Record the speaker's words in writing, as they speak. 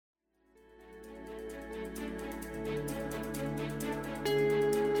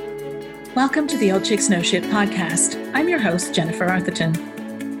Welcome to the Old Chicks Know Shit podcast. I'm your host, Jennifer Arthurton.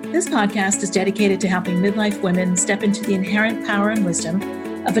 This podcast is dedicated to helping midlife women step into the inherent power and wisdom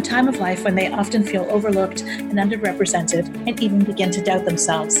of a time of life when they often feel overlooked and underrepresented and even begin to doubt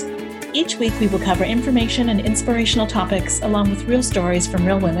themselves. Each week, we will cover information and inspirational topics along with real stories from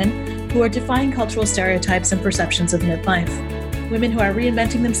real women who are defying cultural stereotypes and perceptions of midlife. Women who are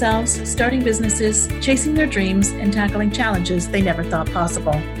reinventing themselves, starting businesses, chasing their dreams, and tackling challenges they never thought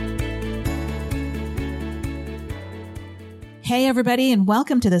possible. Hey, everybody, and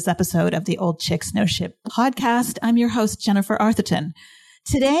welcome to this episode of the Old Chicks Know Shit podcast. I'm your host, Jennifer Arthurton.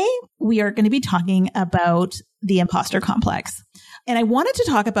 Today, we are going to be talking about the imposter complex. And I wanted to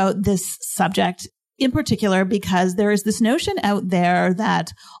talk about this subject in particular because there is this notion out there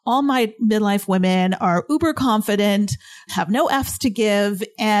that all my midlife women are uber confident, have no F's to give.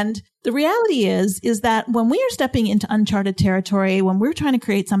 And the reality is that when we are stepping into uncharted territory, when we're trying to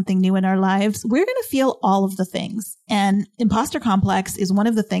create something new in our lives, we're going to feel all of the things. And imposter complex is one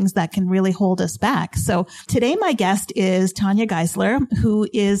of the things that can really hold us back. So today, my guest is Tanya Geisler, who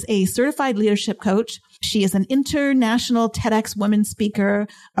is a certified leadership coach. She is an international TEDx women speaker,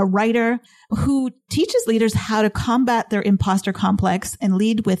 a writer who teaches leaders how to combat their imposter complex and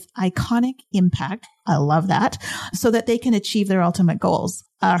lead with iconic impact. I love that. So that they can achieve their ultimate goals.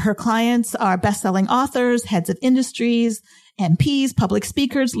 Her clients are best-selling authors, heads of industries, MPs, public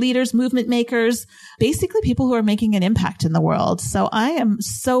speakers, leaders, movement makers, basically people who are making an impact in the world. So I am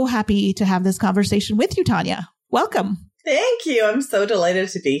so happy to have this conversation with you, Tanya. Welcome. Thank you. I'm so delighted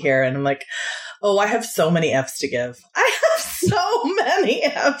to be here. And I'm like, oh, I have so many F's to give. I have so many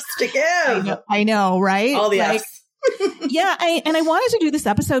F's to give. I know, right? All the F's. Yeah. I wanted to do this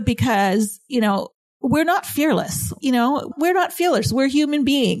episode because, we're not fearless. We're not fearless. We're human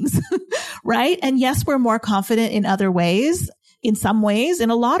beings, right? And yes, we're more confident in other ways, in some ways, in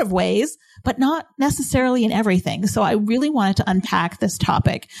a lot of ways, but not necessarily in everything. So I really wanted to unpack this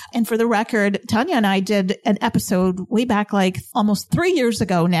topic. And for the record, Tanya and I did an episode way back, like almost 3 years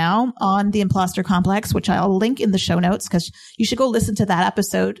ago now, on the imposter complex, which I'll link in the show notes because you should go listen to that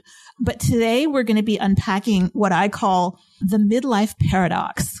episode. But today we're going to be unpacking what I call the midlife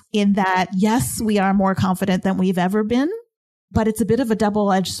paradox, in that, yes, we are more confident than we've ever been, but it's a bit of a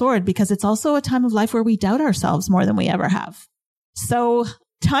double-edged sword because it's also a time of life where we doubt ourselves more than we ever have. So,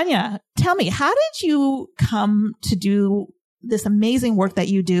 Tanya, tell me, how did you come to do this amazing work that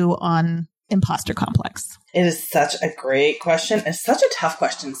you do on imposter complex? It is such a great question. It's such a tough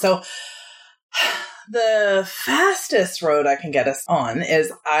question. So the fastest road I can get us on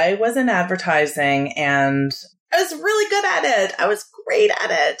is I was in advertising and I was really good at it. I was great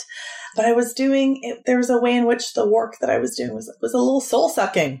at it. But I was doing it. There was a way in which the work that I was doing was a little soul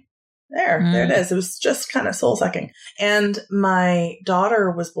sucking. There it is. It was just kind of soul sucking. And my daughter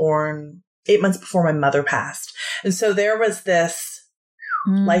was born 8 months before my mother passed. And so there was this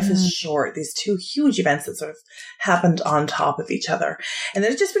life is short, these two huge events that sort of happened on top of each other. And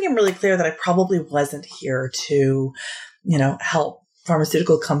then it just became really clear that I probably wasn't here to, help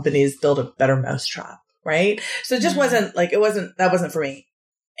pharmaceutical companies build a better mousetrap. Right. So it just wasn't that wasn't for me.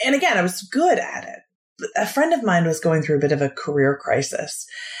 And again, I was good at it. But a friend of mine was going through a bit of a career crisis.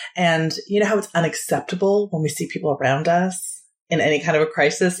 And you know how it's unacceptable when we see people around us in any kind of a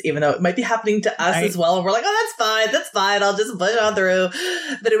crisis, even though it might be happening to us as well. And we're like, oh, that's fine. I'll just push on through.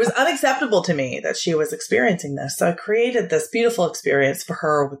 But it was unacceptable to me that she was experiencing this. So I created this beautiful experience for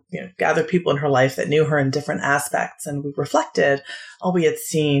her with, gathered people in her life that knew her in different aspects. And we reflected all we had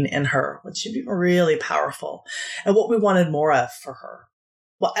seen in her, which should be really powerful, and what we wanted more of for her.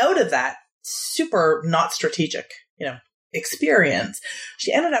 Well, out of that super not strategic, experience,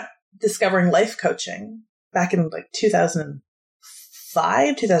 she ended up discovering life coaching back in like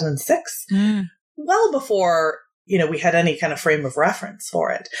 2005, 2006, well before, we had any kind of frame of reference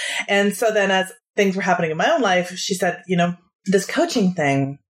for it. And so then as things were happening in my own life, she said, this coaching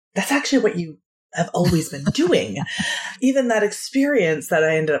thing, that's actually what you have always been doing. Even that experience that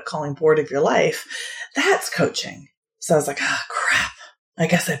I ended up calling Board of Your Life, that's coaching. So I was like, crap. I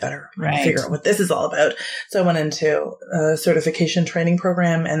guess I better figure out what this is all about. So I went into a certification training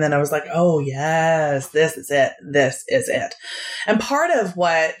program, and then I was like, oh, yes, this is it. This is it. And part of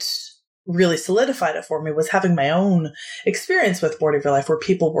what really solidified it for me was having my own experience with Board of Your Life, where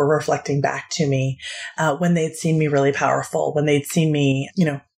people were reflecting back to me when they'd seen me really powerful, when they'd seen me,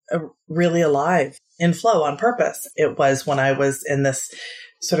 really alive, in flow, on purpose. It was when I was in this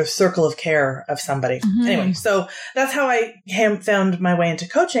sort of circle of care of somebody. Mm-hmm. Anyway, so that's how I found my way into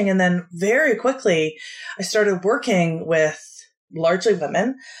coaching. And then very quickly, I started working with largely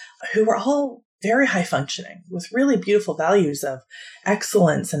women who were all very high functioning with really beautiful values of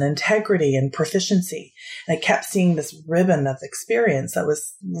excellence and integrity and proficiency. And I kept seeing this ribbon of experience that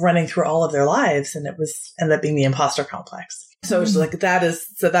was running through all of their lives. And it ended up being the imposter complex. So it was like,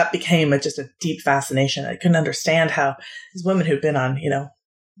 that became just a deep fascination. I couldn't understand how these women who'd been on,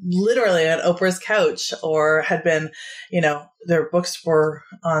 literally on Oprah's couch or had been, their books were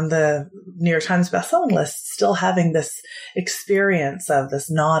on the New York Times bestselling list, still having this experience of this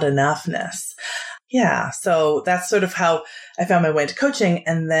not enoughness. Yeah. So that's sort of how I found my way into coaching.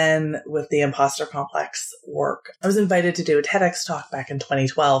 And then with the imposter complex work, I was invited to do a TEDx talk back in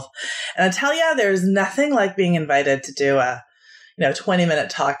 2012. And I tell you, there's nothing like being invited to do a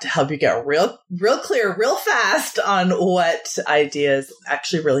 20-minute talk to help you get real clear, real fast on what ideas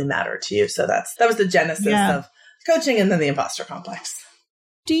actually really matter to you. So that was the genesis of coaching and then the imposter complex.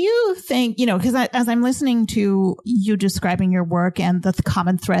 Do you think, because as I'm listening to you describing your work and the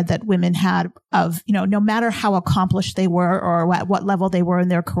common thread that women had of, no matter how accomplished they were or at what level they were in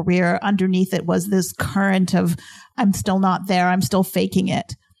their career, underneath it was this current of, I'm still not there, I'm still faking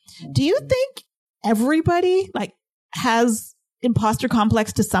it. Do you think everybody has imposter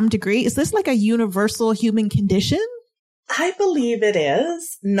complex to some degree? Is this like a universal human condition? I believe it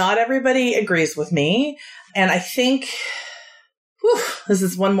is. Not everybody agrees with me. And I think, this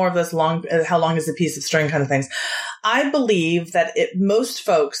is one more of those how long is a piece of string kind of things. I believe that most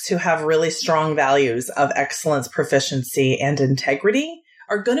folks who have really strong values of excellence, proficiency, and integrity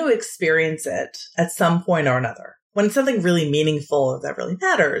are going to experience it at some point or another when it's something really meaningful or that really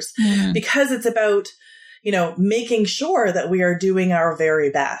matters, because it's about making sure that we are doing our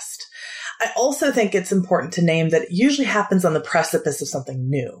very best. I also think it's important to name that it usually happens on the precipice of something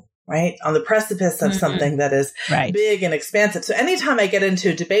new, right? On the precipice of something that is big and expansive. So anytime I get into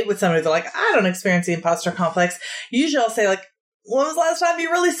a debate with somebody, they're like, I don't experience the imposter complex. Usually I'll say when was the last time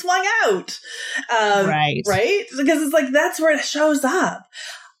you really swung out? Right? Because it's that's where it shows up.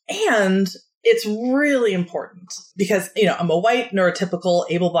 And it's really important because, I'm a white, neurotypical,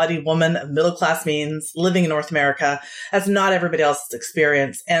 able-bodied woman of middle-class means living in North America. That's not everybody else's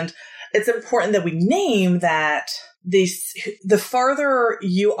experience. And it's important that we name that the farther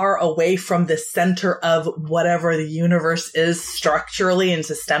you are away from the center of whatever the universe is structurally and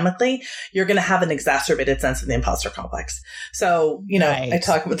systemically, you're going to have an exacerbated sense of the imposter complex. So, I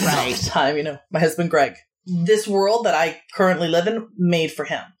talk about this all the time, my husband, Greg. This world that I currently live in made for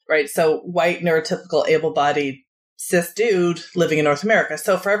him, right? So white, neurotypical, able-bodied, cis dude living in North America.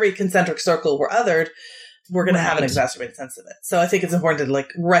 So for every concentric circle we're othered, we're going to have an exacerbated sense of it. So I think it's important to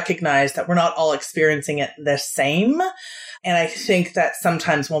recognize that we're not all experiencing it the same. And I think that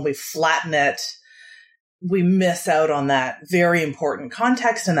sometimes when we flatten it, we miss out on that very important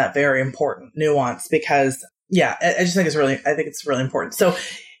context and that very important nuance because, I just think it's really important. So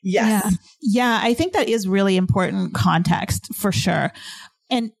yes. Yeah, I think that is really important context for sure.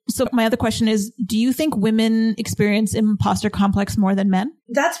 And so my other question is, do you think women experience imposter complex more than men?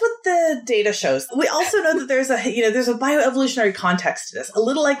 That's what the data shows. We also know that there's a bioevolutionary context to this, a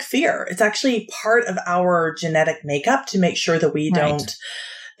little like fear. It's actually part of our genetic makeup to make sure that we don't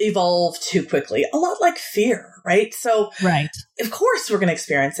evolve too quickly, a lot like fear, right? So of course we're going to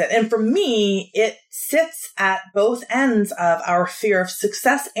experience it. And for me, it sits at both ends of our fear of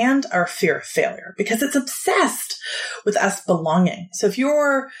success and our fear of failure because it's obsessed with us belonging. So if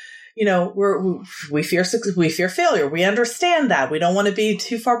you're, we fear success, we fear failure. We understand that. We don't want to be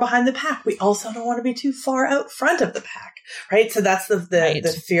too far behind the pack. We also don't want to be too far out front of the pack, right? So that's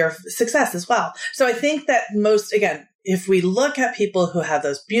the fear of success as well. So I think that if we look at people who have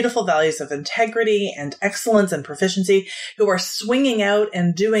those beautiful values of integrity and excellence and proficiency, who are swinging out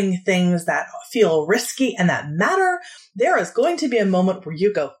and doing things that feel risky and that matter, there is going to be a moment where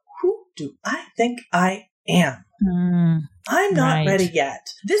you go, who do I think I am? I'm not ready yet.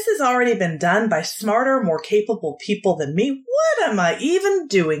 This has already been done by smarter, more capable people than me. What am I even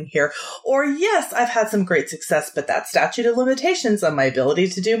doing here? Or yes, I've had some great success, but that statute of limitations on my ability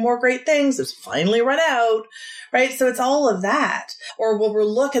to do more great things has finally run out, right? So it's all of that. Or we'll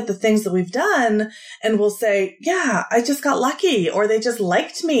look at the things that we've done and we'll say, yeah, I just got lucky, or they just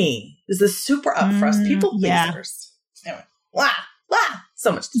liked me. This is super up for us. People pleasers. Anyway,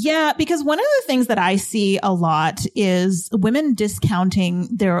 so much. Yeah, because one of the things that I see a lot is women discounting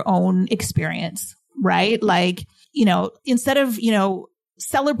their own experience, right? Instead of,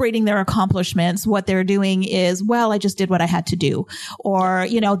 celebrating their accomplishments, what they're doing is, well, I just did what I had to do, or,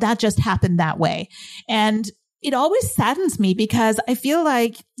 that just happened that way. And it always saddens me because I feel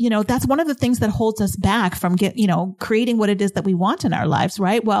like, that's one of the things that holds us back from creating what it is that we want in our lives,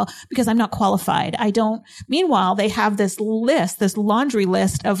 right? Well, because I'm not qualified. Meanwhile, they have this laundry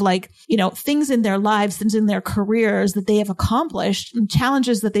list of things in their lives, things in their careers that they have accomplished and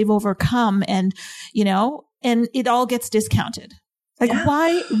challenges that they've overcome. And, and it all gets discounted.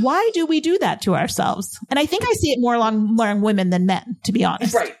 Why do we do that to ourselves? And I think I see it more along women than men, to be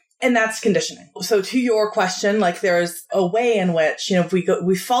honest. Right. And that's conditioning. So to your question, there's a way in which, if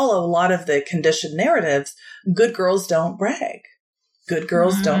we follow a lot of the conditioned narratives, good girls don't brag. Good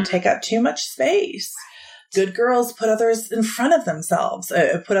girls don't take up too much space. Good girls put others in front of themselves,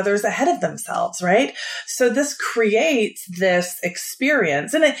 put others ahead of themselves, right? So this creates this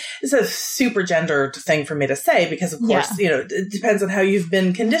experience. And it's a super gendered thing for me to say because, of course, it depends on how you've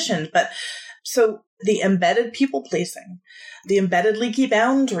been conditioned. But so the embedded people pleasing, the embedded leaky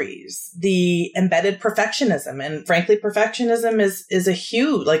boundaries, the embedded perfectionism. And frankly, perfectionism is a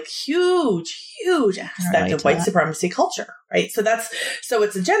huge aspect of white supremacy culture, right? So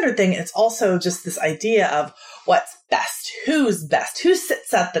it's a gender thing. It's also just this idea of what's best, who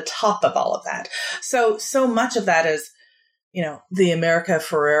sits at the top of all of that. So much of that is, the America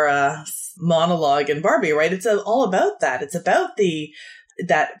Ferrera monologue in Barbie, right? It's all about that. It's about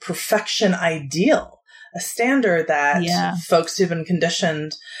that perfection ideal. A standard that folks who've been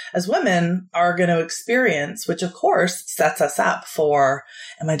conditioned as women are going to experience, which of course sets us up for,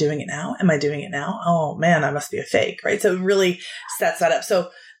 am I doing it now? Am I doing it now? Oh man, I must be a fake, right? So it really sets that up. So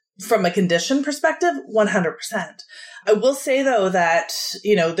from a condition perspective, 100%. I will say though that,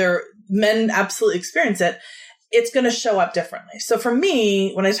 men absolutely experience it. It's going to show up differently. So for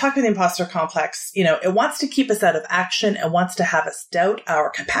me, when I talk about the imposter complex, it wants to keep us out of action. It wants to have us doubt our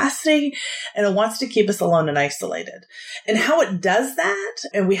capacity, and it wants to keep us alone and isolated. And how it does that,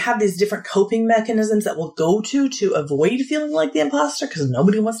 and we have these different coping mechanisms that we'll go to avoid feeling like the imposter, because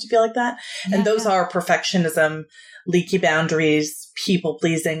nobody wants to feel like that. Yeah, and those are perfectionism, leaky boundaries, people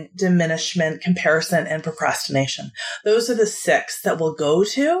pleasing, diminishment, comparison, and procrastination. Those are the 6 that we'll go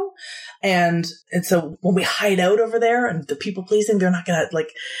to. And so when we hide out over there and the people pleasing, they're not going to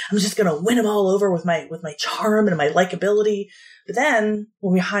I'm just going to win them all over with my charm and my likability. But then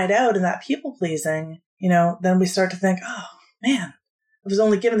when we hide out in that people pleasing, then we start to think, oh man, I was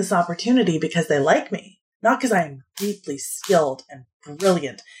only given this opportunity because they like me, not because I am deeply skilled and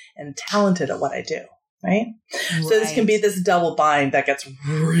brilliant and talented at what I do. Right? So this can be this double bind that gets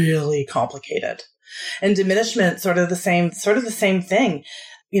really complicated. And diminishment, sort of the same thing.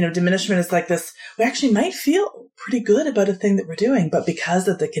 Diminishment is like this, we actually might feel pretty good about a thing that we're doing, but because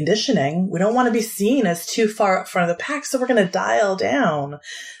of the conditioning, we don't want to be seen as too far up front of the pack. So we're going to dial down,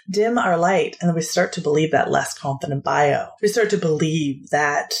 dim our light. And then we start to believe that less confident bio. We start to believe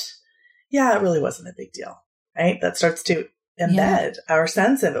that, it really wasn't a big deal, right? That starts to embed our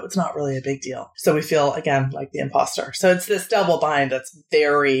sense of it. It's not really a big deal. So we feel, again, like the imposter. So it's this double bind that's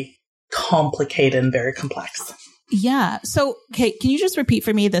very complicated and very complex. Yeah. So, Kate, can you just repeat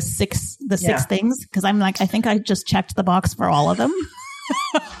for me the six things? Because I'm I think I just checked the box for all of them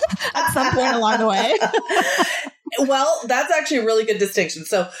at some point along the way. Well, that's actually a really good distinction.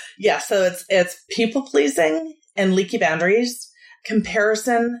 So it's people pleasing and leaky boundaries,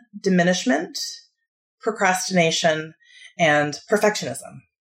 comparison, diminishment, procrastination, and perfectionism.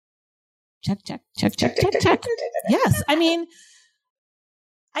 Check. Yes. I mean,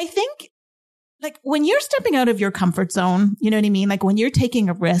 I think when you're stepping out of your comfort zone, you know what I mean? When you're taking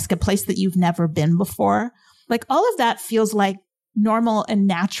a risk, a place that you've never been before, all of that feels like normal and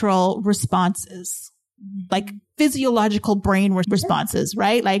natural responses, physiological brain responses,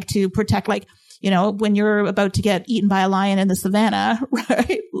 right? To protect, when you're about to get eaten by a lion in the savannah,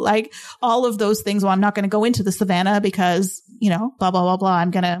 right? All of those things. Well, I'm not going to go into the savannah because, blah, blah, blah, blah.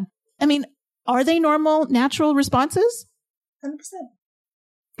 Are they normal, natural responses? 100%.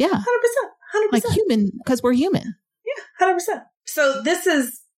 Yeah. 100%. Human, because we're human. Yeah, 100%. So this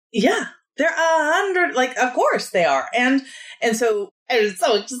is, they're 100, of course they are. And so I'm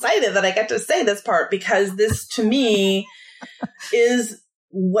so excited that I get to say this part, because this to me is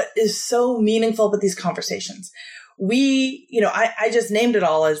what is so meaningful about these conversations. We, I just named it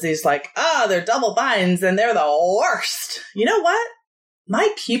all as these they're double binds and they're the worst. You know what? My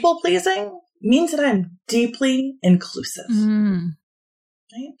people pleasing means that I'm deeply inclusive.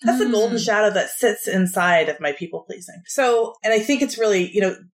 Right? That's the golden shadow that sits inside of my people pleasing. So, and I think it's really,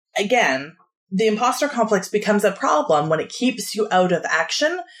 again, the imposter complex becomes a problem when it keeps you out of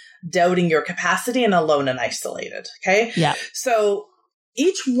action, doubting your capacity, and alone and isolated. Okay. Yeah. So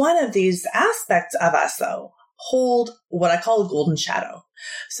each one of these aspects of us, though, hold what I call a golden shadow.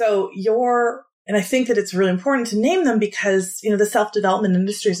 So your And I think that it's really important to name them because, the self-development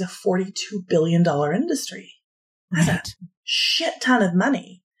industry is a $42 billion industry. That's a shit ton of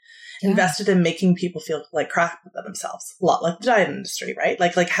money invested in making people feel like crap about themselves. A lot like the diet industry, right?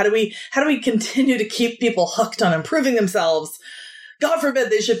 Like how do we continue to keep people hooked on improving themselves? God forbid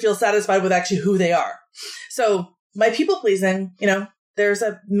they should feel satisfied with actually who they are. So my people pleasing, there's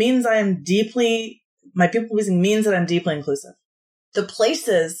a means my people pleasing means that I'm deeply inclusive. The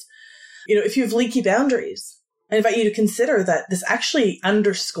places, if you have leaky boundaries, I invite you to consider that this actually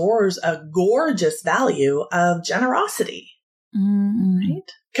underscores a gorgeous value of generosity, right?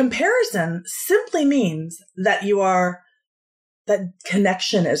 Comparison simply means that that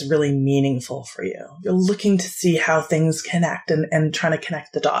connection is really meaningful for you. You're looking to see how things connect and trying to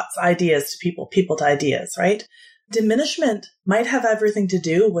connect the dots, ideas to people, people to ideas, right? Diminishment might have everything to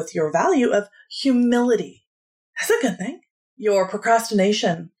do with your value of humility. That's a good thing. Your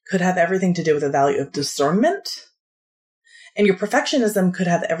procrastination could have everything to do with the value of discernment. And your perfectionism could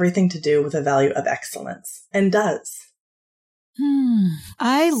have everything to do with the value of excellence, and does.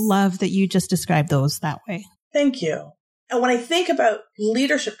 I love that you just described those that way. Thank you. And when I think about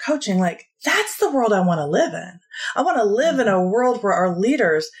leadership coaching, that's the world I want to live in. I want to live in a world where our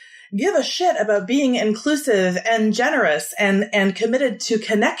leaders give a shit about being inclusive and generous and committed to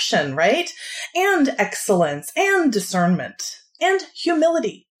connection, right? And excellence and discernment and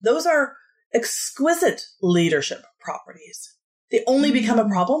humility. Those are exquisite leadership properties. They only become a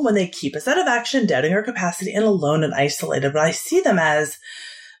problem when they keep us out of action, doubting our capacity, and alone and isolated. But I see them as,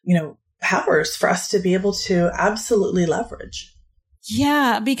 powers for us to be able to absolutely leverage.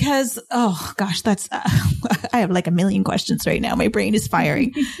 Yeah, because, oh gosh, that's, I have a million questions right now. My brain is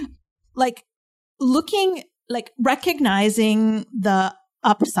firing. Recognizing the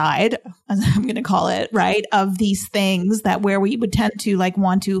upside, as I'm going to call it, right, of these things that where we would tend to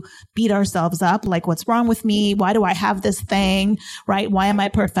want to beat ourselves up, what's wrong with me? Why do I have this thing, right? Why am I a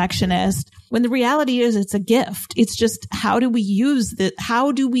perfectionist? When the reality is it's a gift. It's just, how do we use it?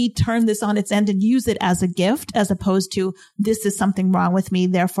 How do we turn this on its end and use it as a gift as opposed to this is something wrong with me,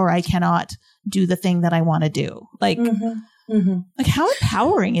 therefore I cannot do the thing that I want to do? How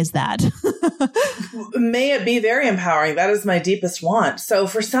empowering is that? May it be very empowering. That is my deepest want. So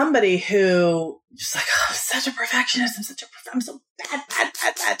for somebody who just I'm such a perfectionist, I'm so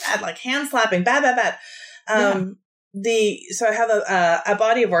bad, hand slapping, bad. So I have a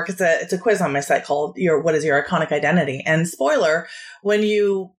body of work. It's a quiz on my site called what is your iconic identity? And spoiler, when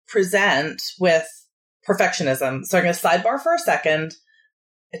you present with perfectionism, so I'm going to sidebar for a second.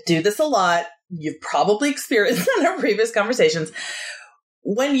 I do this a lot. You've probably experienced in our previous conversations.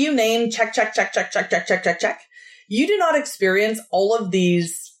 When you name check, you do not experience all of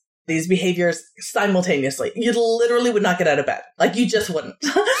these behaviors simultaneously. You literally would not get out of bed. You just wouldn't.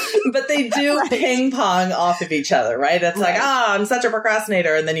 But they do ping pong off of each other, right? It's I'm such a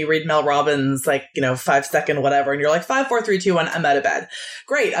procrastinator. And then you read Mel Robbins, 5-second whatever. And you're 5, 4, 3, 2, 1, I'm out of bed.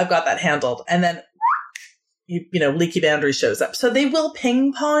 Great. I've got that handled. And then leaky boundary shows up. So they will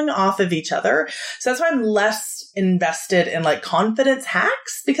ping pong off of each other. So that's why I'm less invested in confidence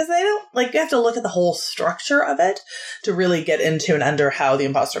hacks, because they don't you have to look at the whole structure of it to really get into and under how the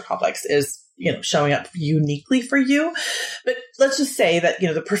imposter complex is, showing up uniquely for you. But let's just say that,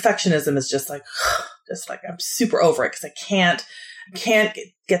 the perfectionism is just I'm super over it because I can't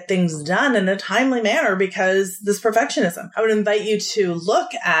get things done in a timely manner because this perfectionism. I would invite you to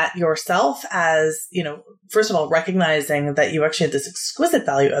look at yourself as, first of all, recognizing that you actually have this exquisite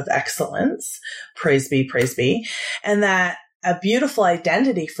value of excellence. Praise be. And that a beautiful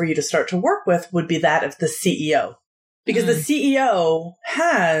identity for you to start to work with would be that of the CEO. Because the CEO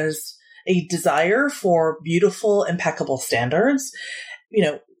has a desire for beautiful, impeccable standards,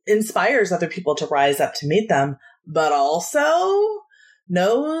 inspires other people to rise up to meet them, but also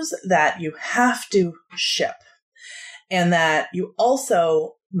knows that you have to ship and that you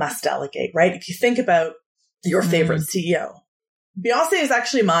also must delegate, right? If you think about your favorite CEO, Beyonce is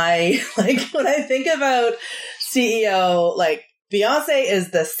actually my, when I think about CEO, Beyonce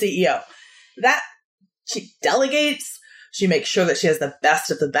is the CEO. That she delegates, she makes sure that she has the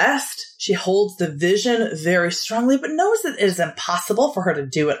best of the best. She holds the vision very strongly, but knows that it is impossible for her to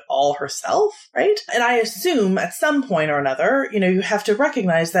do it all herself, right? And I assume at some point or another, you have to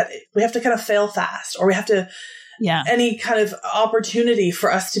recognize that we have to kind of fail fast, or we have to, any kind of opportunity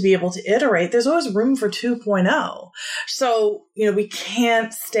for us to be able to iterate. There's always room for 2.0. So, we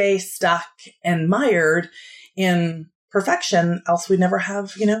can't stay stuck and mired in perfection, else we'd never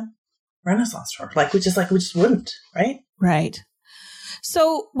have, Renaissance work. We just wouldn't, right? Right.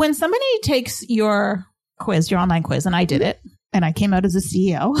 So when somebody takes your quiz, your online quiz, and I did it, and I came out as a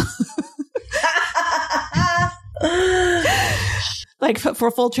CEO, Like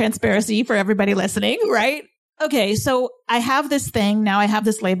for full transparency for everybody listening, right? Okay, so I have this thing. Now I have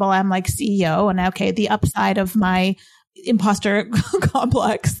this label. I'm like CEO. And okay, the upside of my imposter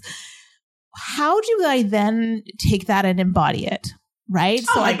complex. How do I then take that and embody it? Right?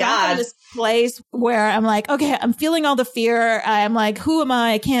 Oh so my I got to this place where I'm like, okay, I'm feeling all the fear. I'm like, who am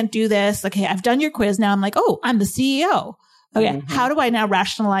I? I can't do this. Okay, I've done your quiz. Now I'm like, oh, I'm the CEO. Okay, how do I now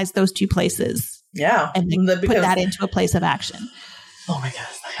rationalize those two places? Yeah. And put that into a place of action. Oh my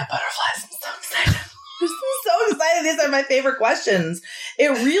goodness, I got butterflies. I'm so excited. I'm so excited. These are my favorite questions. It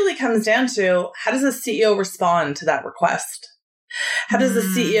really comes down to, how does a CEO respond to that request? How does the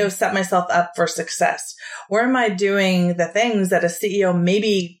CEO set myself up for success? Where am I doing the things that a CEO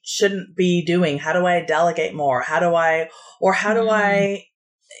maybe shouldn't be doing? How do I delegate more? How do I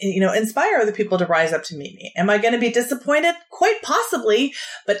inspire other people to rise up to meet me? Am I going to be disappointed? Quite possibly,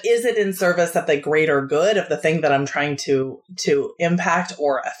 but is it in service of the greater good of the thing that I'm trying to impact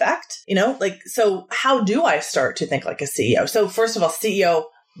or affect? So how do I start to think like a CEO? So first of all, CEO,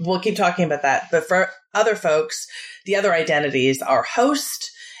 we'll keep talking about that. But for other folks, the other identities are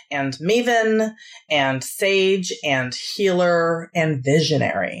host and maven and sage and healer and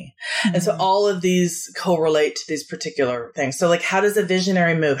visionary. And so all of these correlate to these particular things. So like, how does a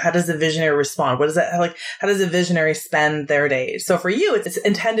visionary move? How does a visionary respond? What is that like? How does a visionary spend their days? So for you, it's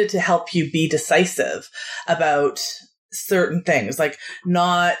intended to help you be decisive about certain things, like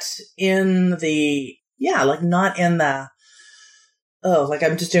not in the,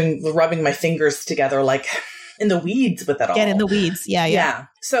 I'm just rubbing my fingers together, like in the weeds with it all. Get in the weeds. Yeah.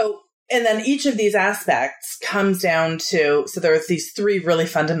 So, and then each of these aspects comes down to, so there are these three really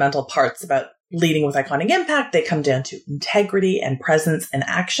fundamental parts about leading with iconic impact. They come down to integrity and presence and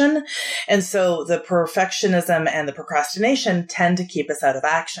action. And so the perfectionism and the procrastination tend to keep us out of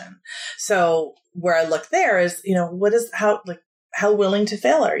action. So where I look there is, how willing to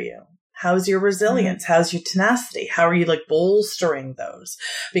fail are you? How's your resilience? How's your tenacity? How are you bolstering those?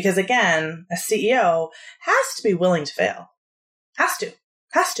 Because again, a CEO has to be willing to fail. Has to.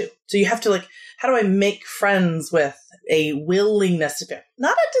 So you have to how do I make friends with a willingness to fail?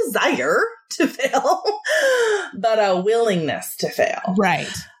 Not a desire to fail, but a willingness to fail.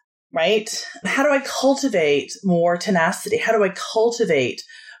 Right? How do I cultivate more tenacity? How do I cultivate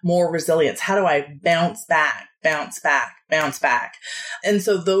more resilience? How do I bounce back? And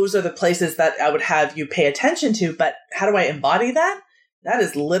so those are the places that I would have you pay attention to. But how do I embody that? That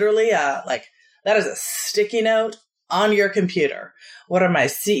is literally that is a sticky note on your computer. What are my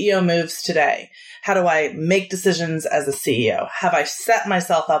CEO moves today? How do I make decisions as a CEO? Have I set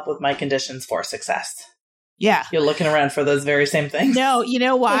myself up with my conditions for success? Yeah. You're looking around for those very same things. No, you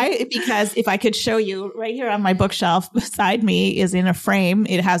know why? Because if I could show you right here on my bookshelf beside me is in a frame.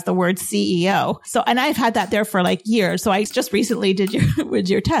 It has the word CEO. So, and I've had that there for years. So I just recently did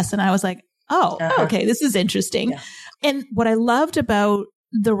your test and I was like, okay, this is interesting. Yeah. And what I loved about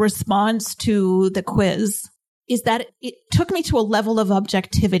the response to the quiz is that it took me to a level of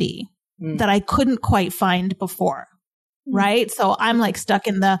objectivity that I couldn't quite find before. Right. So I'm stuck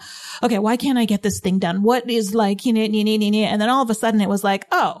in okay, why can't I get this thing done? What is and then all of a sudden it was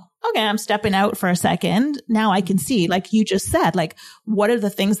oh, okay, I'm stepping out for a second. Now I can see, you just said, what are the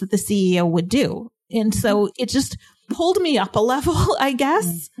things that the CEO would do? And so it just pulled me up a level, I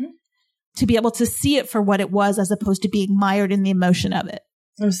guess, to be able to see it for what it was as opposed to being mired in the emotion of it.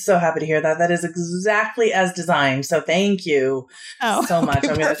 I'm so happy to hear that. That is exactly as designed. So thank you so much.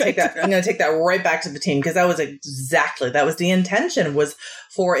 I'm going to take that. I'm going to take that right back to the team because that was the intention, was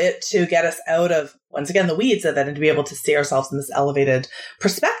for it to get us out of, once again, the weeds of it and to be able to see ourselves in this elevated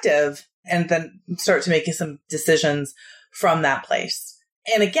perspective and then start to making some decisions from that place.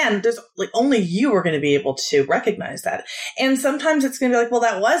 And again, there's only you are going to be able to recognize that. And sometimes it's going to be well,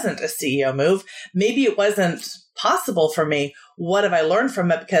 that wasn't a CEO move. Maybe it wasn't possible for me. What have I learned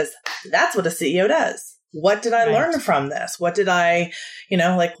from it? Because that's what a CEO does. What did I learn from this? What did I,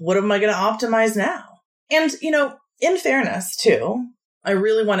 what am I going to optimize now? And, in fairness too, I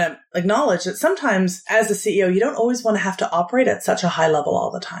really want to acknowledge that sometimes as a CEO, you don't always want to have to operate at such a high level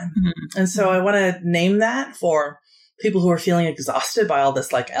all the time. And so I want to name that for people who are feeling exhausted by all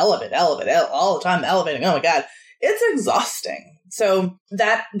this, elevate, all the time, elevating. Oh my God, it's exhausting. So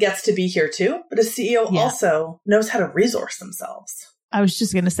that gets to be here too. But a CEO also knows how to resource themselves. I was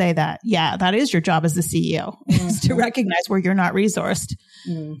just going to say that. Yeah, that is your job as a CEO, is to recognize where you're not resourced.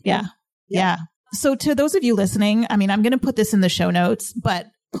 Yeah. So to those of you listening, I'm going to put this in the show notes, but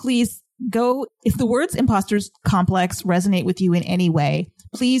please go, if the words imposters complex resonate with you in any way,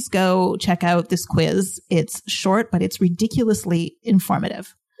 please go check out this quiz. It's short, but it's ridiculously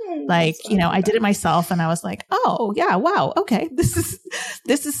informative. Like, I did it myself and I was like, oh yeah, wow. Okay. This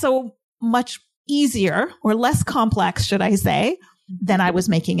is so much easier or less complex, should I say, than I was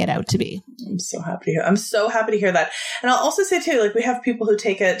making it out to be. I'm so happy to hear. I'm so happy to hear that. And I'll also say too, like we have people who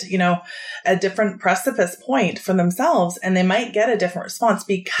take it, a different precipice point for themselves, and they might get a different response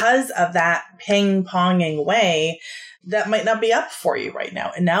because of that ping-ponging way that might not be up for you right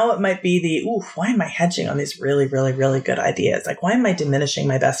now. And now it might be why am I hedging on these really, really, really good ideas? Like, why am I diminishing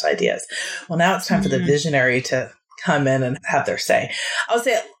my best ideas? Well, now it's time for the visionary to come in and have their say. I would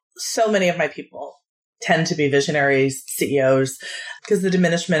say so many of my people tend to be visionaries, CEOs, because the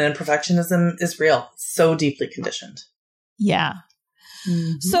diminishment and perfectionism is real, so deeply conditioned. Yeah.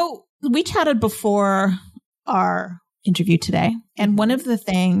 So we chatted before our interview today, and one of the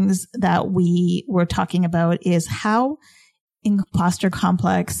things that we were talking about is how imposter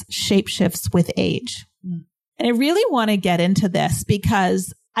complex shapeshifts with age. And I really want to get into this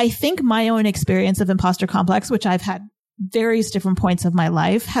because I think my own experience of imposter complex, which I've had various different points of my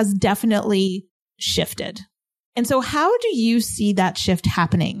life, has definitely shifted. And so how do you see that shift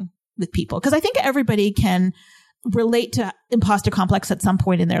happening with people? Because I think everybody can relate to imposter complex at some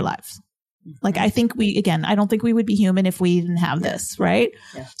point in their lives. Like, I think I don't think we would be human if we didn't have this, right?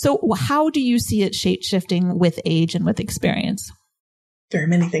 Yeah. So how do you see it shape shifting with age and with experience? There are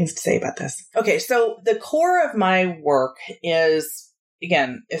many things to say about this. Okay, so the core of my work is,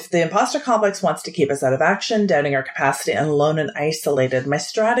 again, if the imposter complex wants to keep us out of action, doubting our capacity, and alone and isolated, my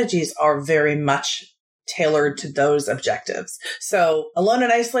strategies are very much tailored to those objectives. So alone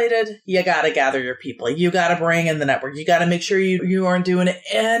and isolated, you got to gather your people. You got to bring in the network. You got to make sure you aren't doing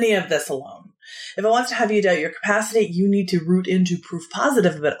any of this alone. If it wants to have you doubt your capacity, you need to root into proof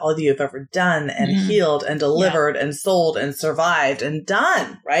positive about all that you've ever done and healed and delivered and sold and survived and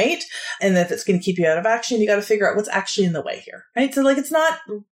done, right? And if it's going to keep you out of action, you got to figure out what's actually in the way here, right? So like, it's not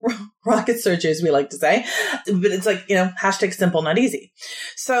rocket surgery, as we like to say, but it's like, hashtag simple, not easy.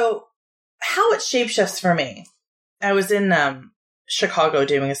 So how it shapeshifts for me, I was in Chicago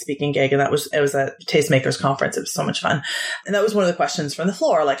doing a speaking gig, and it was a Tastemakers conference. It was so much fun. And that was one of the questions from the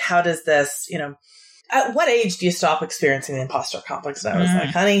floor, like, how does this, at what age do you stop experiencing the imposter complex? And I was like,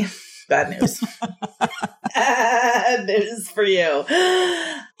 honey, bad news. Bad news for you.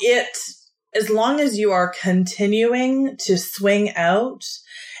 As long as you are continuing to swing out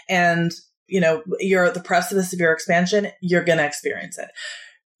and, you're at the precipice of your expansion, you're going to experience it.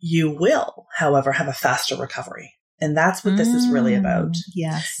 You will, however, have a faster recovery. And that's what this is really about.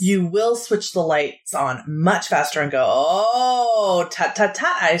 Yes. You will switch the lights on much faster and go, oh, tut, tut,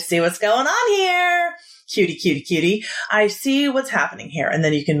 tut, I see what's going on here. Cutie, cutie, cutie. I see what's happening here. And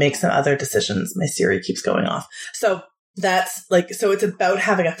then you can make some other decisions. My Siri keeps going off. So that's so it's about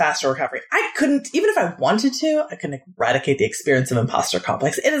having a faster recovery. I couldn't, even if I wanted to, I couldn't eradicate the experience of imposter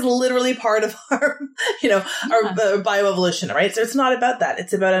complex. It is literally part of our, our bioevolution, right? So it's not about that.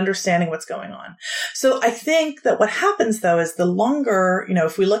 It's about understanding what's going on. So I think that what happens though is the longer,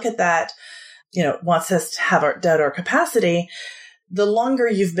 if we look at that, wants us to have doubt our capacity, the longer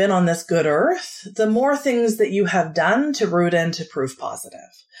you've been on this good earth, the more things that you have done to root into proof positive,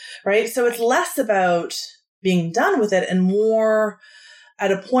 right? So it's less about being done with it and more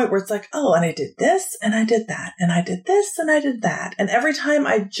at a point where it's like, oh, and I did this and I did that and I did this and I did that. And every time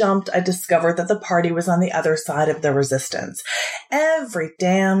I jumped, I discovered that the party was on the other side of the resistance every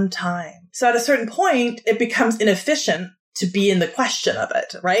damn time. So at a certain point, it becomes inefficient to be in the question of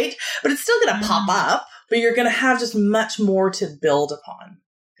it, right? But it's still going to pop up, but you're going to have just much more to build upon.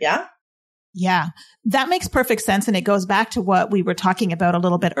 Yeah? Yeah, that makes perfect sense. And it goes back to what we were talking about a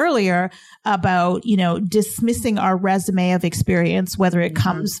little bit earlier about, dismissing our resume of experience, whether it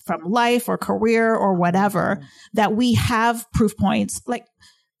comes from life or career or whatever, that we have proof points. Like,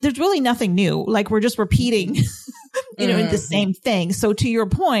 there's really nothing new. Like, we're just repeating, in the same thing. So to your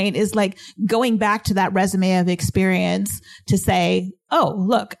point is like going back to that resume of experience to say, oh,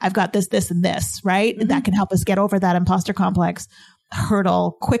 look, I've got this, this, and this, right? And that can help us get over that imposter complex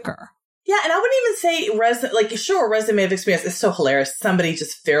hurdle quicker. Yeah, and I wouldn't even say resume of experience is so hilarious. Somebody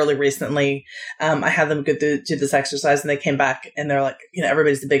just fairly recently, I had them go through do this exercise, and they came back and they're like,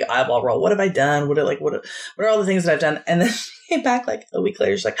 everybody's the big eyeball roll. What have I done? What are all the things that I've done? And then she came back like a week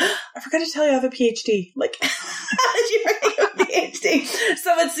later. She's like, I forgot to tell you I have a PhD. Like, how did you forget you have a PhD?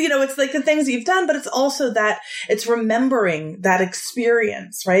 So it's it's like the things you've done, but it's also that it's remembering that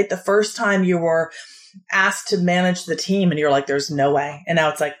experience, right? The first time you were asked to manage the team, and you're like, there's no way, and now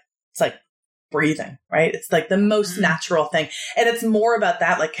it's like breathing, right? It's like the most natural thing. And it's more about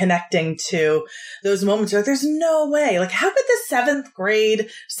that, like connecting to those moments where there's no way, like how could the 7th grade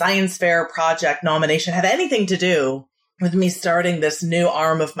science fair project nomination have anything to do with me starting this new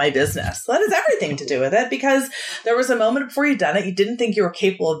arm of my business. So that has everything to do with it, because there was a moment before you'd done it, you didn't think you were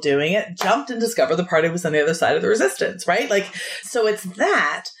capable of doing it, jumped and discovered the party was on the other side of the resistance, right? Like, so it's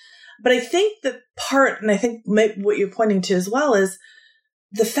that. But I think the part, and I think what you're pointing to as well, is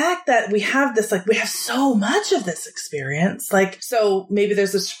the fact that we have this, like, we have so much of this experience. Like, so maybe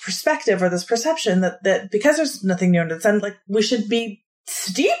there's this perspective or this perception that because there's nothing new under the sun, like, we should be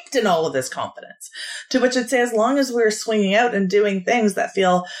steeped in all of this confidence. To which I'd say, as long as we're swinging out and doing things that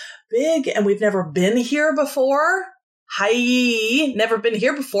feel big and we've never been here before, never been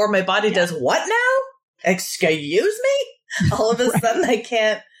here before, my body does what now? Excuse me? All of a sudden I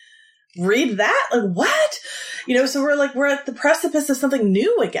can't read that? Like, what? So we're at the precipice of something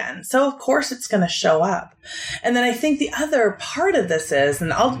new again. So of course it's going to show up. And then I think the other part of this is,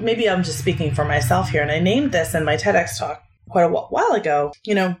 and maybe I'm just speaking for myself here, and I named this in my TEDx talk quite a while ago,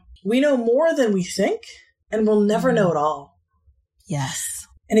 we know more than we think, and we'll never know it all. Yes.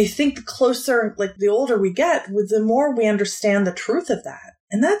 And I think the closer, like the older we get, the more we understand the truth of that.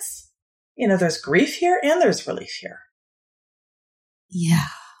 And that's, there's grief here and there's relief here. Yeah.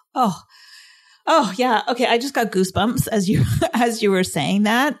 Oh, yeah. Okay. I just got goosebumps as you were saying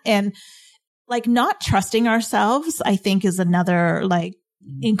that. And like, not trusting ourselves, I think, is another like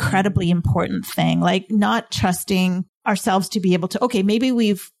incredibly important thing. Like, not trusting ourselves to be able to, okay, maybe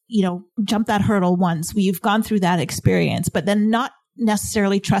we've, jumped that hurdle once, we've gone through that experience, but then not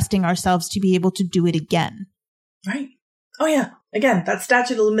necessarily trusting ourselves to be able to do it again. Right. Oh yeah. Again, that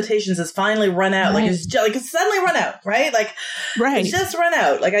statute of limitations has finally run out. Right. Like it's suddenly run out, right? Like, right. It's just run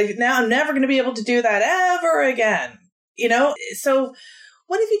out. Like now I'm never going to be able to do that ever again. So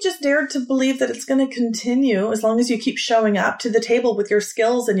what if you just dared to believe that it's going to continue as long as you keep showing up to the table with your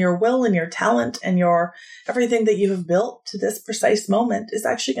skills and your will and your talent and your everything that you have built to this precise moment is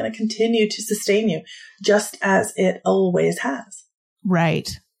actually going to continue to sustain you just as it always has. Right.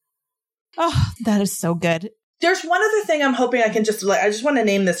 Oh, that is so good. There's one other thing I'm hoping I can I just want to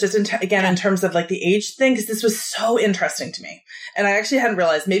name this just in terms of like the age thing, because this was so interesting to me. And I actually hadn't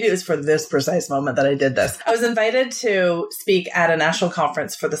realized, maybe it was for this precise moment that I did this. I was invited to speak at a national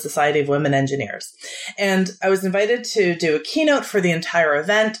conference for the Society of Women Engineers. And I was invited to do a keynote for the entire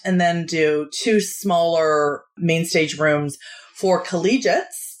event and then do 2 smaller main stage rooms for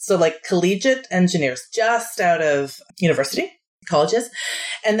collegiates. So like collegiate engineers just out of university. Colleges,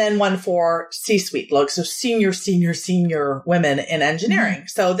 and then one for C-suite, so senior women in engineering.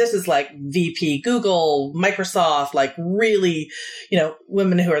 So this is like VP Google, Microsoft, like really,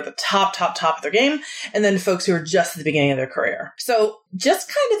 women who are at the top of their game, and then folks who are just at the beginning of their career. So just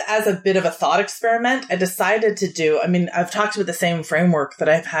kind of as a bit of a thought experiment, I decided to I've talked about the same framework that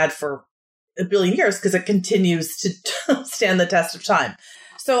I've had for a billion years because it continues to stand the test of time.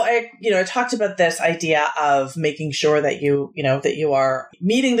 So I talked about this idea of making sure that that you are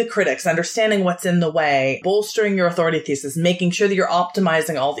meeting the critics, understanding what's in the way, bolstering your authority thesis, making sure that you're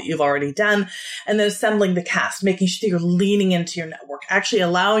optimizing all that you've already done, and then assembling the cast, making sure that you're leaning into your network, actually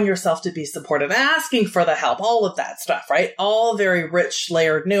allowing yourself to be supported, asking for the help, all of that stuff, right? All very rich,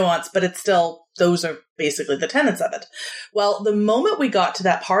 layered nuance, but it's still, those are basically the tenets of it. Well, the moment we got to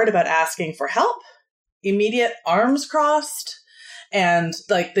that part about asking for help, immediate arms crossed, and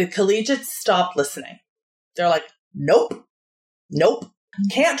like the collegiates stopped listening. They're like, nope,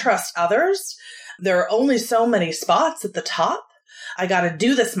 can't trust others. There are only so many spots at the top. I got to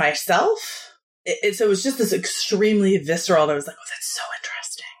do this myself. So it was just this extremely visceral. I was like, oh, that's so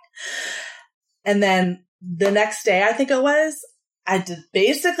interesting. And then the next day, I think it was, I did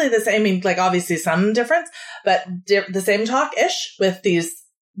basically the same, obviously some difference, but the same talk-ish with these,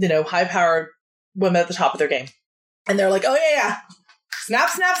 high-powered women at the top of their game. And they're like, oh, yeah.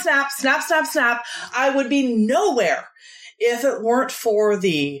 Snap. I would be nowhere if it weren't for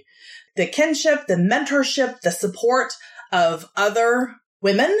the kinship, the mentorship, the support of other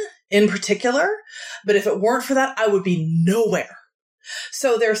women in particular. But if it weren't for that, I would be nowhere.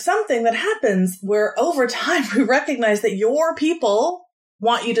 So there's something that happens where over time we recognize that your people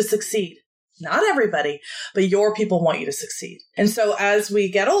want you to succeed. Not everybody, but your people want you to succeed. And so as we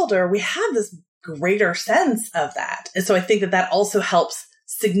get older, we have this greater sense of that. And so I think that also helps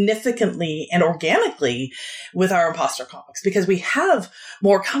significantly and organically with our imposter complex, because we have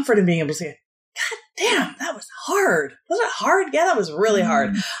more comfort in being able to say, God damn, that was hard. Was it hard? Yeah, that was really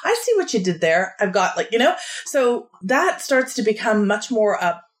hard. I see what you did there. I've got so that starts to become much more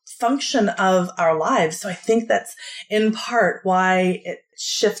a function of our lives. So I think that's in part why it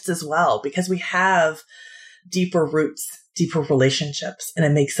shifts as well, because we have deeper roots, deeper relationships, and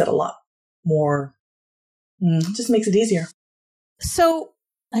it makes it a lot more, just makes it easier. So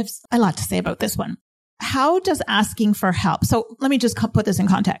I have a lot to say about this one. how does asking for help? So let me just put this in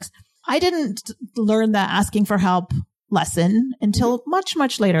context. I didn't learn the asking for help lesson until much,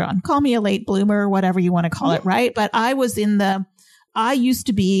 much later on. Call me a late bloomer, whatever you want to call it, right? But I used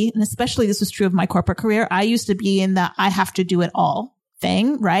to be, and especially this was true of my corporate career, I used to be in the I have to do it all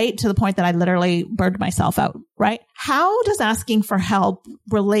thing, right? To the point that I literally burned myself out, right? How does asking for help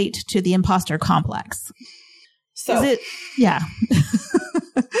relate to the imposter complex? So, is it, yeah.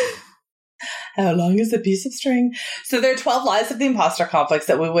 How long is a piece of string? So there are 12 lies of the imposter complex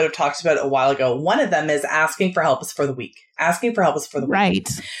that we would have talked about a while ago. One of them is asking for help is for the weak. Asking for help is for the weak.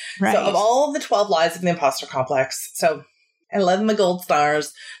 Right. So of all of the 12 lies of the imposter complex, so I love my gold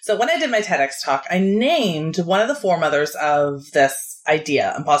stars. So when I did my TEDx talk, I named one of the foremothers of this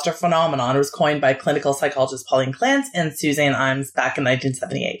idea, imposter phenomenon. It was coined by clinical psychologist Pauline Clance and Suzanne Imes back in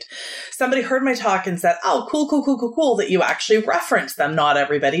 1978. Somebody heard my talk and said, oh, cool, that you actually reference them. Not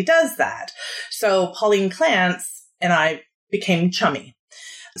everybody does that. So Pauline Clance and I became chummy.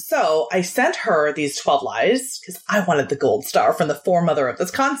 So I sent her these 12 lies because I wanted the gold star from the foremother of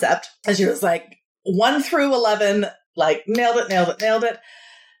this concept. And she was like, 1 through 11, like nailed it.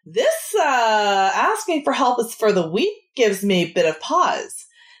 This asking for help is for the weak gives me a bit of pause.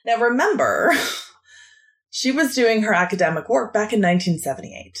 Now remember, she was doing her academic work back in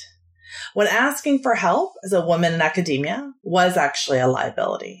 1978, when asking for help as a woman in academia was actually a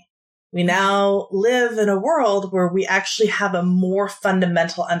liability. We now live in a world where we actually have a more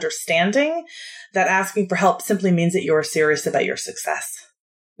fundamental understanding that asking for help simply means that you're serious about your success.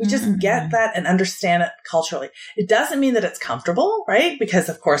 We just get that and understand it culturally. It doesn't mean that it's comfortable, right? Because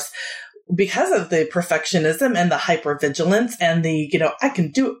of course, because of the perfectionism and the hypervigilance and the, I can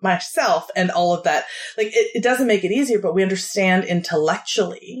do it myself and all of that, like it doesn't make it easier, but we understand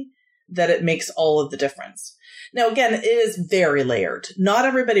intellectually that it makes all of the difference. Now, again, it is very layered. Not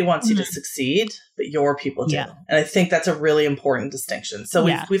everybody wants you to succeed, but your people do. Yeah. And I think that's a really important distinction. So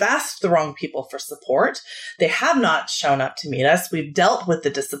we've asked the wrong people for support. They have not shown up to meet us. We've dealt with the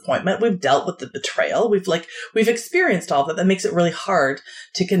disappointment. We've dealt with the betrayal. We've experienced all that. That makes it really hard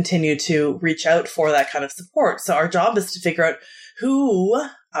to continue to reach out for that kind of support. So our job is to figure out who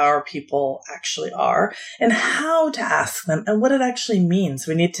our people actually are and how to ask them and what it actually means.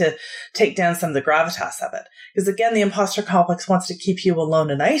 We need to take down some of the gravitas of it. Because again, the imposter complex wants to keep you alone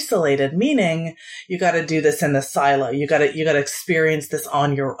and isolated, meaning you got to do this in the silo. You got to experience this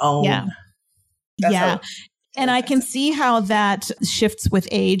on your own. Yeah. And I can see how that shifts with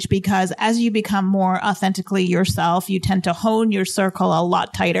age, because as you become more authentically yourself, you tend to hone your circle a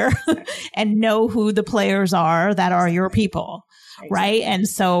lot tighter and know who the players are that are your people. Exactly. Right. And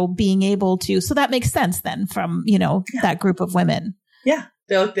so being able to, so that makes sense then from, that group of women. Yeah.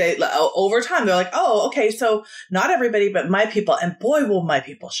 They over time, they're like, oh, okay, so not everybody, but my people, and boy, will my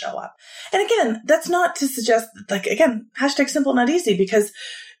people show up. And again, that's not to suggest, hashtag simple, not easy, because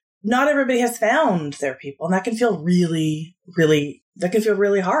not everybody has found their people, and that can feel really, really,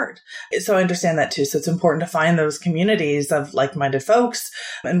 hard. So I understand that too. So it's important to find those communities of like-minded folks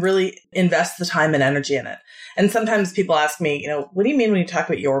and really invest the time and energy in it. And sometimes people ask me, what do you mean when you talk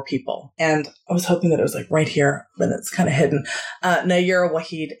about your people? And I was hoping that it was like right here, but it's kind of hidden. Nayira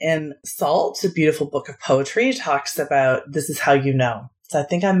Waheed in Salt, a beautiful book of poetry, talks about this is how you know. So I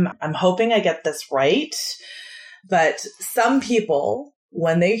think I'm hoping I get this right. But some people,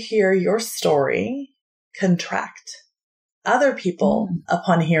 when they hear your story, contract. Other people,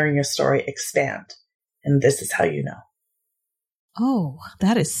 upon hearing your story, expand. And this is how you know. Oh,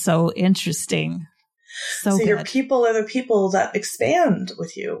 that is so interesting. So your people are the people that expand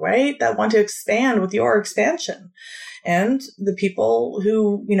with you, right? That want to expand with your expansion. And the people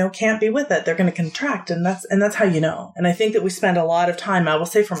who, can't be with it, they're going to contract. And that's how you know. And I think that we spend a lot of time, I will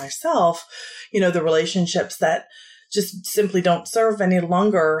say for myself, the relationships that just simply don't serve any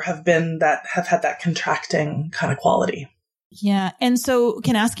longer have had that contracting kind of quality. Yeah. And so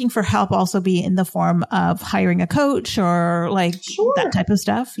can asking for help also be in the form of hiring a coach or that type of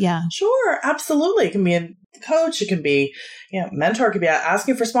stuff? Yeah. Sure. Absolutely. It can be a coach. It can be, mentor. It could be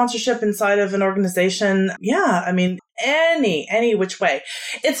asking for sponsorship inside of an organization. Yeah. I mean, any which way.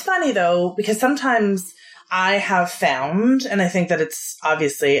 It's funny though, because sometimes I have found, and I think that it's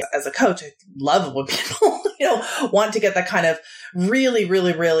obviously as a coach, I love when people, want to get that kind of really,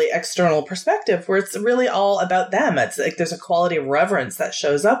 really, really external perspective where it's really all about them. It's like there's a quality of reverence that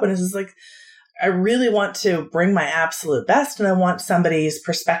shows up, and it's just like, I really want to bring my absolute best, and I want somebody's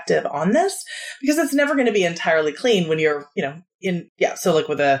perspective on this, because it's never going to be entirely clean when you're, so like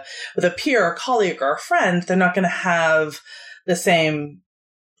with a peer or colleague or a friend, they're not going to have the same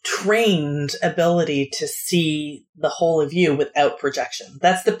trained ability to see the whole of you without projection.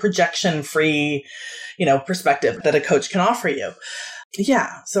 That's the projection-free, perspective that a coach can offer you.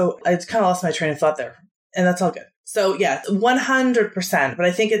 Yeah. So I kind of lost my train of thought there, and that's all good. So yeah, 100%. But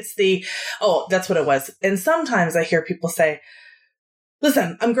I think it's that's what it was. And sometimes I hear people say,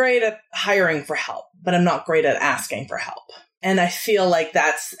 listen, I'm great at hiring for help, but I'm not great at asking for help. And I feel like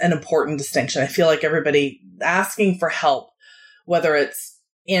that's an important distinction. I feel like everybody asking for help, whether it's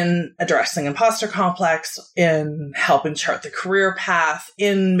in addressing imposter complex, in helping chart the career path,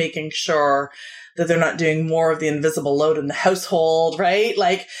 in making sure that they're not doing more of the invisible load in the household, right?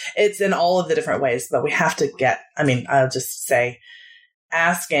 Like it's in all of the different ways, but we have to I'll just say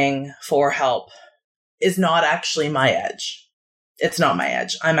asking for help is not actually my edge. It's not my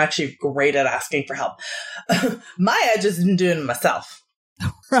edge. I'm actually great at asking for help. My edge is in doing it myself.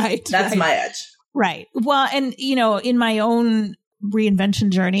 Right. That's my edge. Right. Well, and, in my own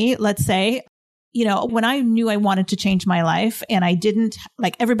reinvention journey, let's say, when I knew I wanted to change my life and I didn't,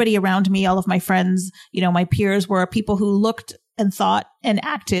 like everybody around me, all of my friends, my peers were people who looked and thought and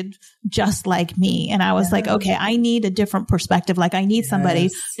acted just like me. And I was like, okay, I need a different perspective. Like I need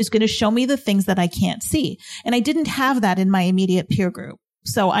somebody who's going to show me the things that I can't see. And I didn't have that in my immediate peer group.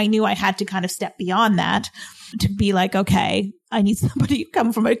 So I knew I had to kind of step beyond that to be like, okay, I need somebody to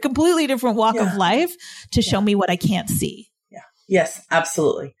come from a completely different walk of life to show me what I can't see. Yes,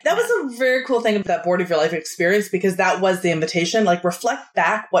 absolutely. That was a very cool thing about that Board of Your Life experience, because that was the invitation, like reflect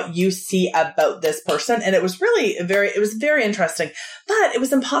back what you see about this person. And it was really very interesting, but it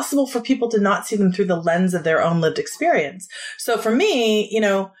was impossible for people to not see them through the lens of their own lived experience. So for me,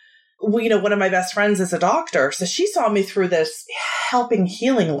 one of my best friends is a doctor. So she saw me through this helping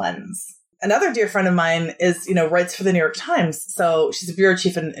healing lens. Another dear friend of mine is, writes for the New York Times. So she's a bureau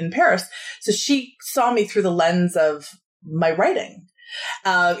chief in Paris. So she saw me through the lens of my writing.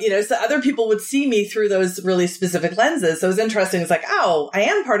 So other people would see me through those really specific lenses. So it was interesting. It's like, oh, I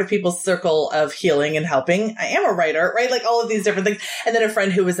am part of people's circle of healing and helping. I am a writer, right? Like all of these different things. And then a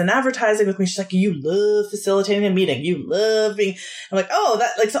friend who was in advertising with me, she's like, you love facilitating a meeting. You love being, I'm like,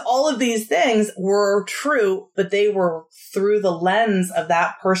 so all of these things were true, but they were through the lens of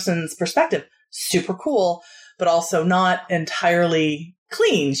that person's perspective. Super cool, but also not entirely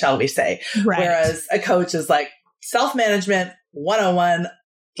clean, shall we say. Right. Whereas a coach is like, self-management 101,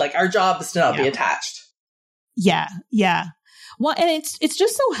 like our job is to not be attached. Yeah. Yeah. Well, and it's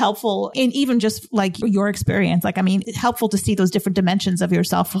just so helpful in even just like your experience. Like, it's helpful to see those different dimensions of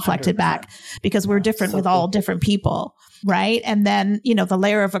yourself reflected 100%. Back because we're different with all different people. Right. And then, the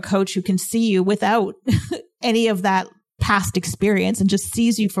layer of a coach who can see you without any of that past experience and just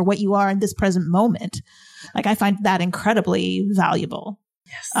sees you for what you are in this present moment. Like I find that incredibly valuable.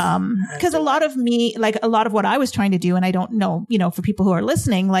 Because a lot of what I was trying to do, and I don't know, for people who are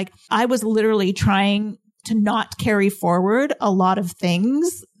listening, like I was literally trying to not carry forward a lot of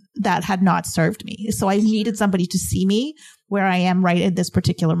things that had not served me. So I needed somebody to see me where I am right at this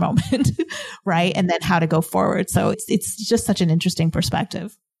particular moment, right? And then how to go forward. So it's just such an interesting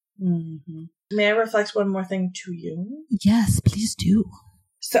perspective. Mm-hmm. May I reflect one more thing to you? Yes, please do.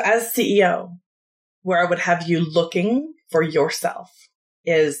 So as CEO, where I would have you looking for yourself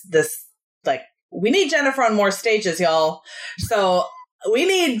is this, like, we need Jennifer on more stages, y'all. So we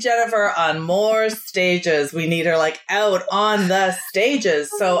need Jennifer on more stages. We need her like out on the stages.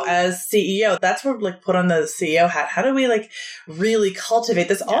 So as CEO, that's where like put on the CEO hat. How do we like really cultivate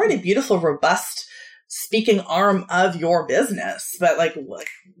this already beautiful, robust speaking arm of your business? But like,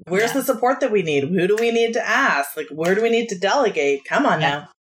 where's the support that we need? Who do we need to ask? Like, where do we need to delegate? Come on now.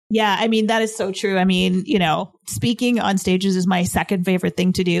 Yeah, that is so true. Speaking on stages is my second favorite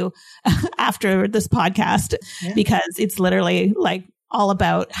thing to do after this podcast because it's literally like all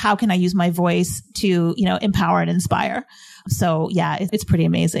about how can I use my voice to, empower and inspire. So yeah, it's pretty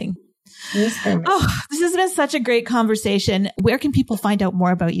amazing. Oh, this has been such a great conversation. Where can people find out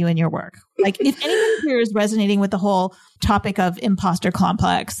more about you and your work? Like if anyone here is resonating with the whole topic of imposter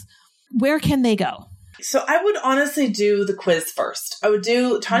complex, where can they go? So I would honestly do the quiz first. I would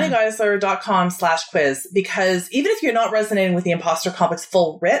do tanyageisler.com/quiz because even if you're not resonating with the imposter complex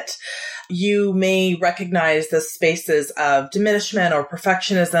full writ, you may recognize the spaces of diminishment or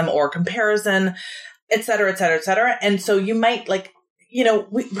perfectionism or comparison, et cetera, et cetera, et cetera. And so you might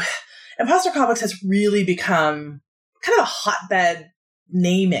imposter complex has really become kind of a hotbed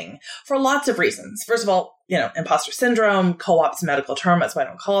naming for lots of reasons. First of all, imposter syndrome, co-op's medical term. That's why I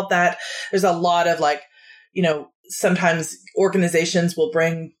don't call it that. There's a lot of sometimes organizations will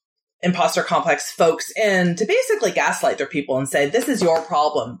bring imposter complex folks in to basically gaslight their people and say, this is your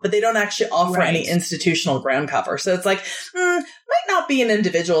problem, but they don't actually offer any institutional ground cover. So it's like, might not be an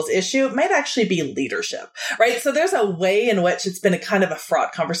individual's issue. It might actually be leadership, right? So there's a way in which it's been a kind of a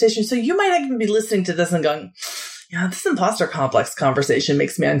fraught conversation. So you might even be listening to this and going, yeah, this imposter complex conversation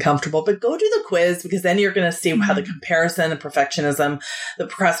makes me uncomfortable, but go do the quiz, because then you're going to see how the comparison and perfectionism, the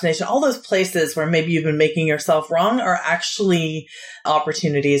procrastination, all those places where maybe you've been making yourself wrong are actually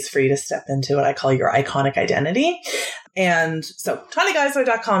opportunities for you to step into what I call your iconic identity. And so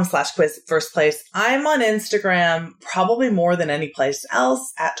TanyaGeisler.com/quiz, first place. I'm on Instagram, probably more than any place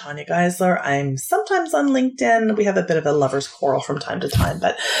else, at Tanya Geisler. I'm sometimes on LinkedIn. We have a bit of a lover's quarrel from time to time,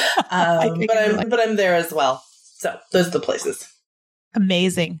 but I'm there as well. So those are the places.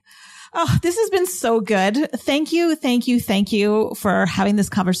 Amazing. Oh, this has been so good. Thank you for having this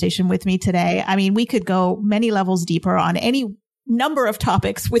conversation with me today. I mean, we could go many levels deeper on any number of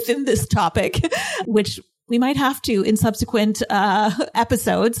topics within this topic, which we might have to in subsequent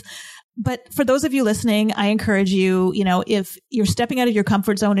episodes. But for those of you listening, I encourage you, if you're stepping out of your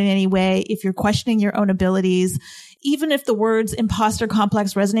comfort zone in any way, if you're questioning your own abilities, even if the words imposter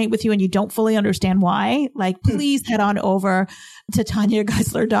complex resonate with you and you don't fully understand why, please head on over to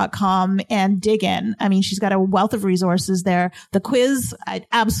TanyaGeisler.com and dig in. I mean, she's got a wealth of resources there. The quiz, I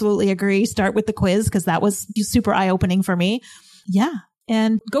absolutely agree. Start with the quiz because that was super eye-opening for me. Yeah.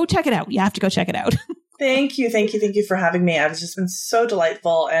 And go check it out. You have to go check it out. Thank you for having me. I've just been so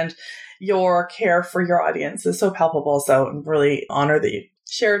delightful, and your care for your audience is so palpable. So I'm really honored that you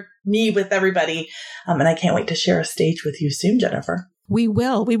shared me with everybody. And I can't wait to share a stage with you soon, Jennifer. We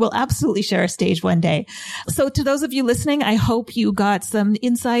will absolutely share a stage one day. So to those of you listening, I hope you got some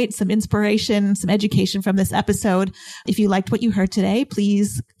insight, some inspiration, some education from this episode. If you liked what you heard today,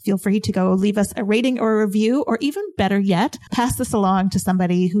 please feel free to go leave us a rating or a review, or even better yet, pass this along to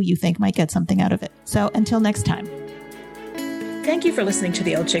somebody who you think might get something out of it. So until next time. Thank you for listening to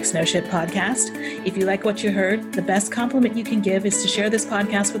the Old Chicks No Shit podcast. If you like what you heard, the best compliment you can give is to share this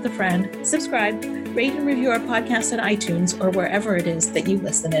podcast with a friend, subscribe, rate and review our podcast on iTunes or wherever it is that you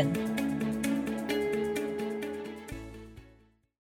listen in.